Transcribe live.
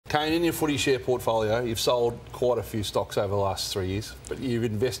Kane, in your footy share portfolio, you've sold quite a few stocks over the last 3 years, but you've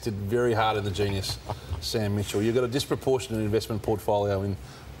invested very hard in the genius, Sam Mitchell. You've got a disproportionate investment portfolio in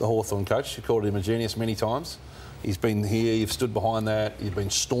the Hawthorn coach. You called him a genius many times. He's been here, you've stood behind that, you've been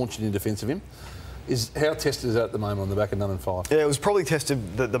staunch in defence of him. How tested is that at the moment on the back of 9 and 5? Yeah, it was probably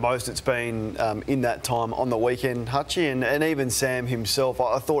tested the most it's been in that time on the weekend, Hutchie, and even Sam himself.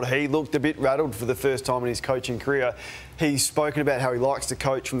 I thought he looked a bit rattled for the first time in his coaching career. He's spoken about how he likes to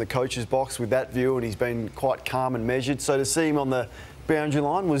coach from the coach's box with that view, and he's been quite calm and measured. So to see him on the boundary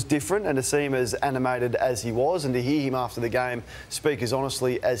line was different, and to see him as animated as he was, and to hear him after the game speak as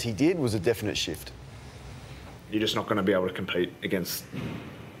honestly as he did was a definite shift. You're just not going to be able to compete against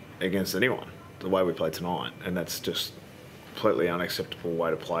anyone the way we played tonight, and that's just completely unacceptable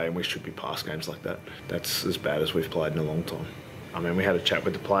way to play, and we should be past games like that. That's as bad as we've played in a long time. I mean, we had a chat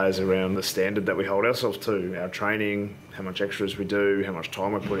with the players around the standard that we hold ourselves to, our training, how much extras we do, how much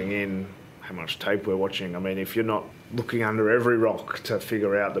time we're putting in, how much tape we're watching. I mean, if you're not looking under every rock to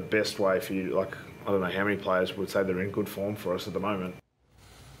figure out the best way for you, like, I don't know how many players would say they're in good form for us at the moment.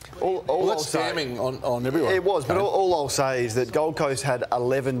 All that's damning on everyone. It was, but all I'll say is that Gold Coast had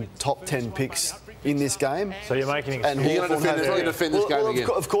 11 top 10 picks in this game. So you're making an excuse. You're going to defend this game again?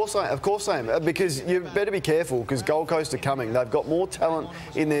 Of course I am. Because you better be careful, because Gold Coast are coming. They've got more talent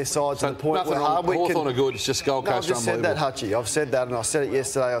in their side to the point where Hawthorn are good, it's just Gold Coast are unbelievable. I've just said that, Hutchie. I've said that, and I said it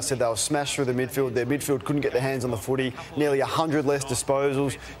yesterday. I said they were smashed through the midfield. Their midfield couldn't get their hands on the footy. Nearly 100 less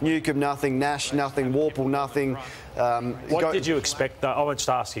disposals. Newcombe nothing, Nash nothing, Warple nothing. What did you expect? I'm just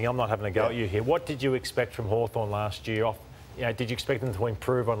asking. I'm not having a go at you here. What did you expect from Hawthorn last year? Did you expect them to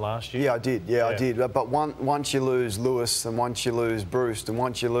improve on last year? Yeah, I did. Yeah, I did. But once you lose Lewis, and once you lose Bruce, and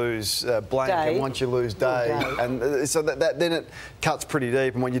once you lose Blank, and once you lose Day, and so then it cuts pretty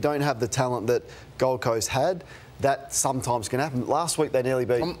deep. And when you don't have the talent that Gold Coast had, that sometimes can happen. Last week they nearly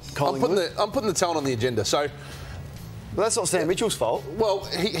beat Collingwood. I'm putting the talent on the agenda. So that's not Sam Mitchell's fault. Well,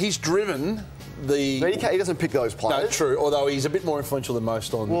 he's driven. He doesn't pick those players. No, true. Although he's a bit more influential than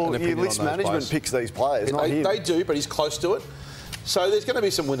most on. Well, your list management picks these players, not him. They do, but he's close to it. So there's going to be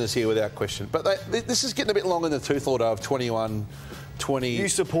some winners here without question. But this is getting a bit long in the tooth, Lord, of 21, 20. You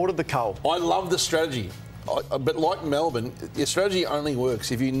supported the cull. I love the strategy. But like Melbourne, your strategy only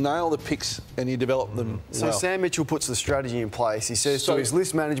works if you nail the picks and you develop them well. So Sam Mitchell puts the strategy in place. He says to his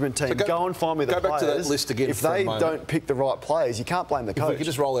list management team, go and find me the players. Go back to that list again. If they don't pick the right players, you can't blame the coach. If we could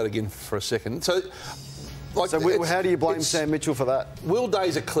just roll that again for a second. So how do you blame Sam Mitchell for that? Will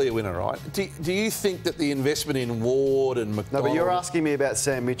Day's a clear winner, right? Do you think that the investment in Ward and McDonald... No, but you're asking me about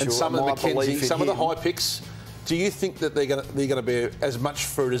Sam Mitchell and some of the McKenzie, some of the high picks... Do you think that they're going to bear as much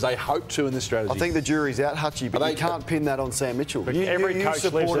fruit as they hope to in this strategy? I think the jury's out, Hutchie, but you can't pin that on Sam Mitchell. But every coach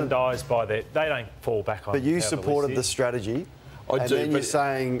lives and dies by that. They don't fall back on. But you supported the strategy. Then you're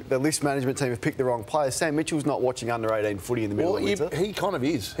saying the list management team have picked the wrong players. Sam Mitchell's not watching under-18 footy in the middle of winter. He kind of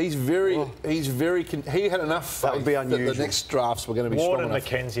is. He had enough faith that would be unusual. That the next drafts were going to be strong enough. Ward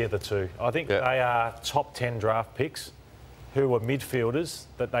and McKenzie are the two. I think they are top 10 draft picks who were midfielders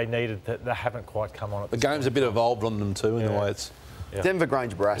that they needed that they haven't quite come on. The game's a bit evolved on them too in the way it's... Yeah. Denver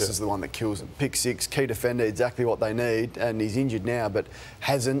Grange Barras is the one that kills them. Pick 6, key defender, exactly what they need, and he's injured now, but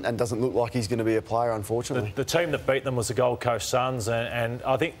hasn't and doesn't look like he's going to be a player, unfortunately. The team that beat them was the Gold Coast Suns, and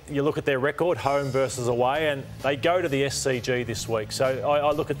I think you look at their record, home versus away, and they go to the SCG this week. So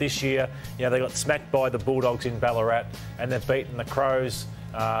I look at this year, they got smacked by the Bulldogs in Ballarat, and they've beaten the Crows.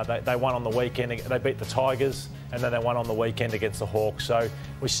 They won on the weekend. They beat the Tigers, and then they won on the weekend against the Hawks. So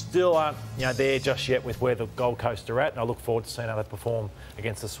we still aren't there just yet with where the Gold Coast are at, and I look forward to seeing how they perform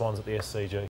against the Swans at the SCG.